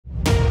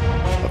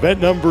Event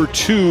number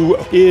 2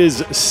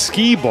 is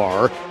ski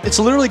bar. It's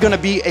literally going to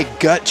be a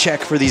gut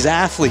check for these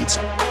athletes.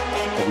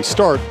 And we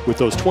start with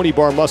those 20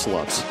 bar muscle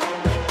ups.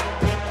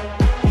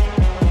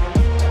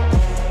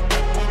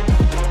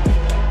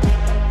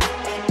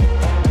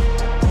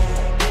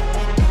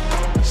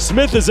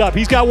 Smith is up,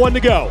 he's got one to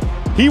go.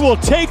 He will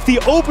take the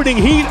opening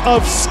heat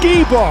of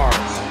ski bar.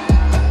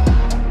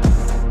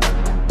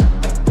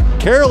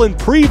 Carolyn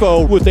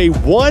Prevost with a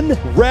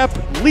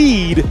 1-rep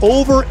lead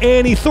over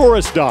Annie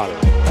Thorisdottir.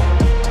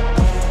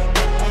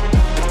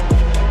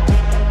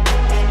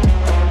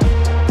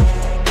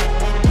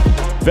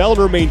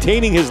 Velder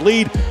maintaining his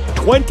lead,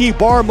 20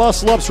 bar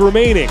muscle-ups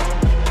remaining.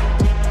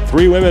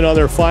 3 women on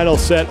their final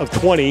set of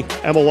 20.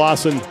 Emma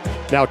Lawson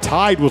now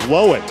tied with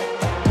Lowen.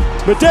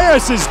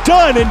 Medeiros is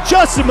done, and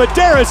Justin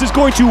Medeiros is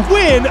going to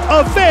win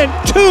event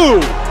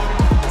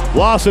 2.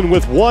 Lawson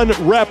with 1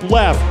 rep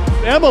left.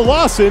 Emma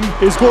Lawson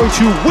is going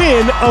to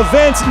win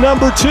event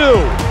number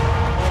 2.